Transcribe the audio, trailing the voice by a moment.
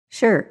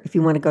Sure, if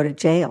you want to go to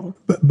jail.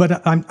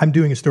 But I'm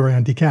doing a story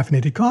on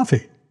decaffeinated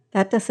coffee.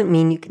 That doesn't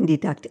mean you can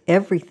deduct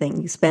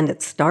everything you spend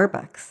at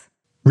Starbucks.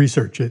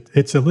 Research it.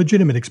 It's a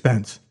legitimate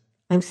expense.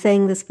 I'm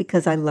saying this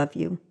because I love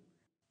you.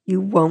 You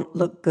won't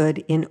look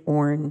good in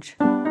orange.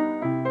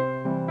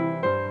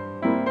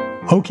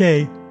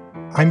 Okay,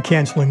 I'm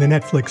canceling the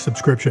Netflix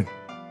subscription.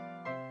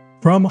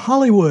 From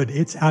Hollywood,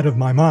 it's Out of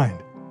My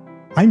Mind.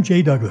 I'm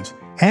Jay Douglas,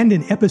 and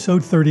in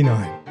episode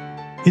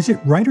 39, is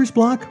it writer's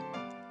block,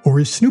 or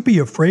is Snoopy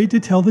afraid to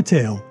tell the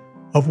tale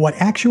of what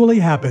actually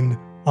happened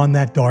on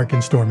that dark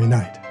and stormy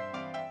night?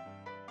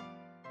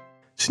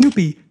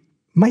 Snoopy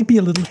might be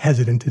a little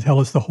hesitant to tell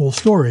us the whole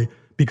story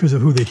because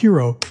of who the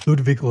hero,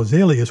 Ludwig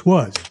Roselius,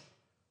 was,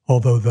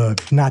 although the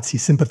Nazi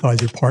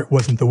sympathizer part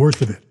wasn't the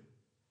worst of it.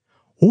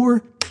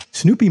 Or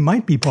Snoopy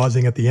might be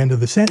pausing at the end of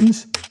the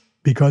sentence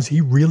because he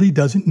really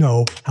doesn't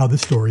know how the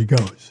story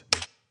goes.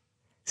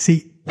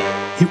 See,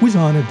 it was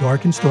on a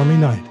dark and stormy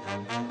night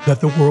that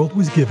the world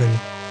was given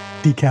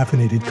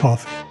decaffeinated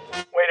coffee. Wait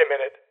a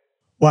minute.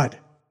 What?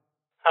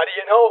 How do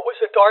you know it was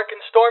a dark and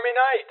stormy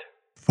night?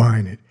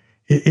 Fine,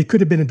 it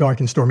could have been a dark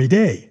and stormy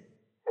day.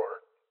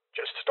 Or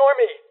just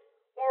stormy.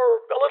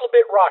 Or a little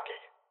bit rocky.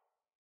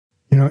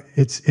 You know,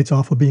 it's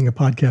awful being a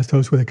podcast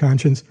host with a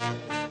conscience.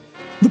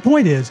 The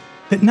point is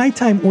that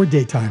nighttime or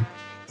daytime,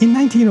 in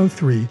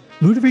 1903,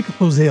 Ludwig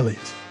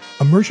Roselius,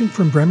 a merchant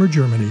from Bremer,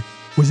 Germany,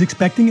 was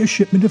expecting a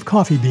shipment of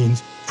coffee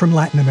beans from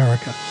Latin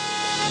America.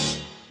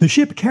 The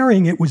ship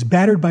carrying it was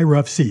battered by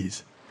rough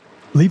seas,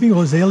 leaving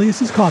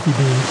Roselius' coffee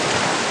beans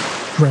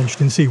drenched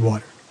in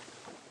seawater.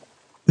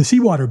 The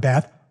seawater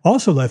bath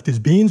also left his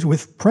beans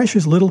with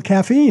precious little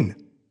caffeine.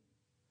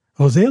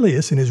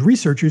 Roselius and his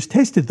researchers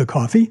tasted the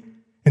coffee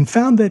and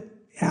found that,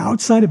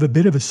 outside of a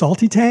bit of a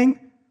salty tang,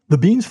 the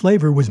bean's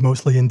flavor was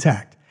mostly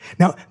intact.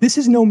 Now, this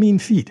is no mean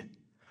feat.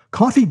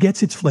 Coffee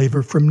gets its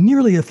flavor from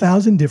nearly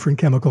 1,000 different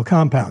chemical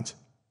compounds.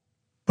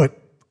 But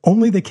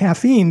only the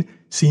caffeine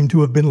seemed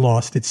to have been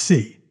lost at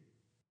sea.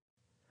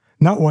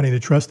 Not wanting to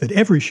trust that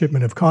every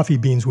shipment of coffee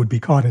beans would be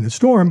caught in a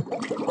storm,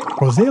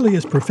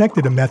 Roselius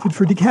perfected a method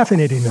for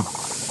decaffeinating them.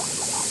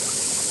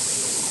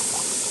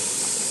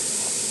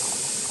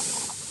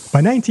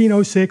 By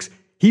 1906,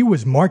 he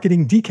was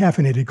marketing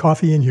decaffeinated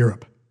coffee in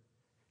Europe.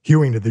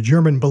 Hewing to the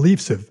German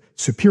beliefs of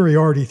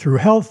superiority through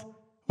health,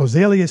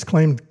 Roselius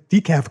claimed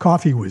decaf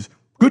coffee was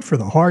good for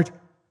the heart,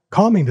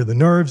 calming to the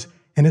nerves,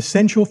 and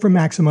essential for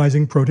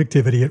maximizing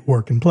productivity at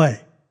work and play.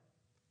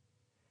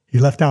 He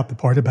left out the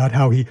part about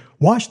how he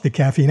washed the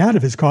caffeine out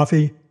of his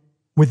coffee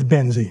with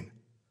benzene,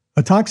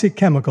 a toxic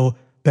chemical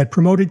that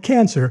promoted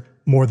cancer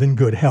more than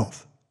good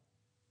health.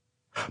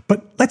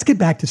 But let's get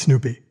back to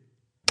Snoopy.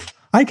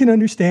 I can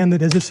understand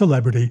that as a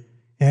celebrity,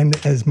 and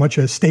as much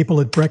a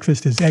staple at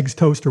breakfast as eggs,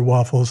 toast, or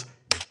waffles,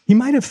 he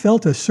might have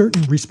felt a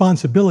certain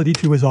responsibility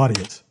to his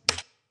audience.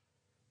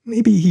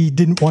 Maybe he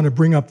didn't want to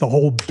bring up the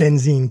whole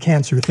benzene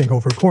cancer thing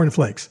over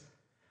cornflakes.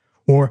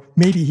 Or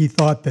maybe he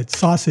thought that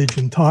sausage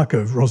and talk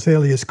of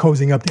Roselius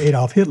cozying up to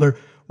Adolf Hitler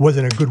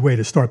wasn't a good way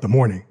to start the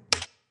morning.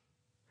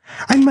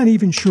 I'm not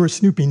even sure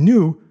Snoopy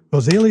knew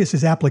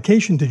Roselius'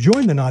 application to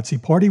join the Nazi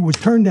Party was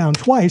turned down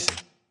twice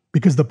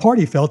because the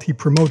party felt he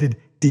promoted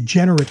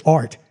degenerate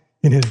art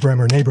in his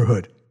Bremer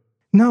neighborhood.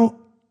 No,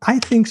 I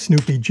think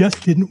Snoopy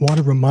just didn't want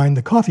to remind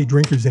the coffee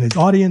drinkers in his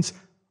audience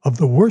of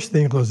the worst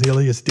thing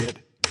Roselius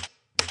did.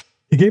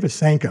 He gave a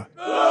Sanka.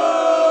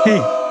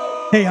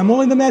 Hey, I'm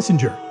only the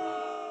messenger.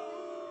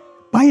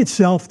 By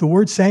itself, the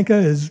word Sanka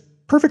is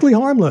perfectly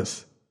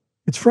harmless.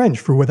 It's French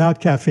for without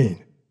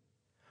caffeine.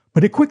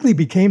 But it quickly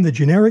became the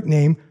generic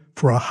name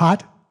for a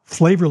hot,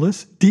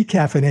 flavorless,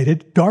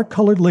 decaffeinated,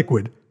 dark-colored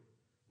liquid,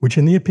 which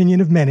in the opinion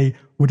of many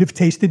would have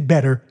tasted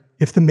better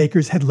if the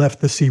makers had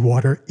left the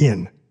seawater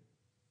in.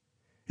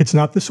 It's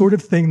not the sort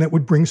of thing that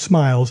would bring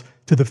smiles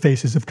to the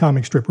faces of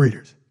comic strip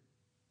readers.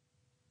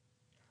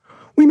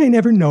 We may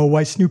never know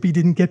why Snoopy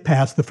didn't get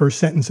past the first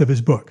sentence of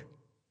his book,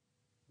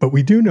 but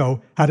we do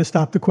know how to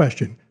stop the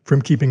question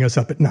from keeping us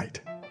up at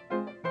night.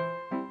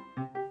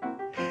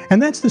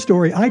 And that's the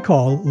story I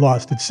call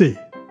Lost at Sea.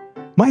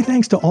 My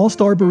thanks to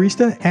All-Star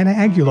barista Anna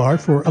Aguilar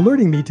for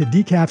alerting me to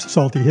decaf's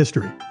salty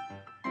history,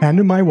 and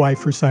to my wife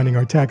for signing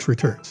our tax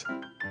returns.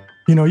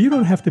 You know, you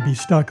don't have to be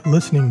stuck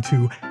listening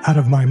to Out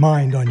of My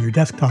Mind on your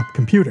desktop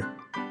computer.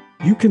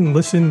 You can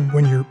listen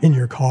when you're in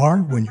your car,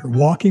 when you're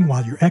walking,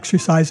 while you're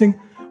exercising,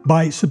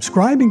 by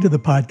subscribing to the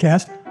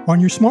podcast on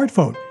your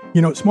smartphone.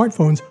 You know,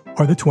 smartphones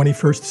are the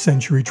 21st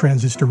century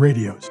transistor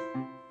radios.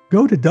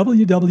 Go to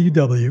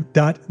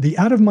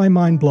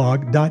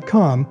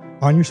www.theoutofmymindblog.com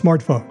on your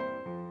smartphone.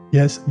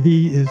 Yes,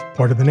 the is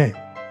part of the name.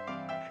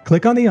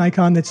 Click on the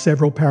icon that's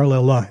several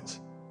parallel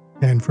lines.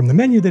 And from the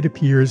menu that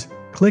appears,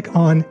 click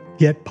on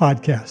Get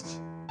Podcasts.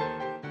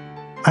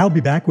 I'll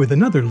be back with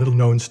another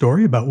little-known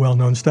story about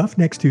well-known stuff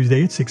next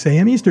Tuesday at 6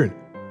 a.m. Eastern.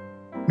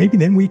 Maybe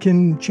then we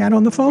can chat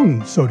on the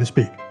phone, so to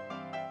speak.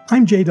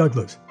 I'm Jay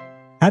Douglas.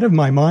 Out of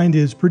My Mind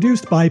is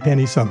produced by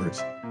Penny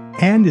Summers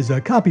and is a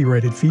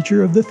copyrighted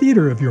feature of the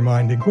Theater of Your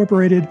Mind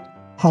Incorporated,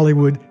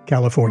 Hollywood,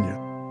 California.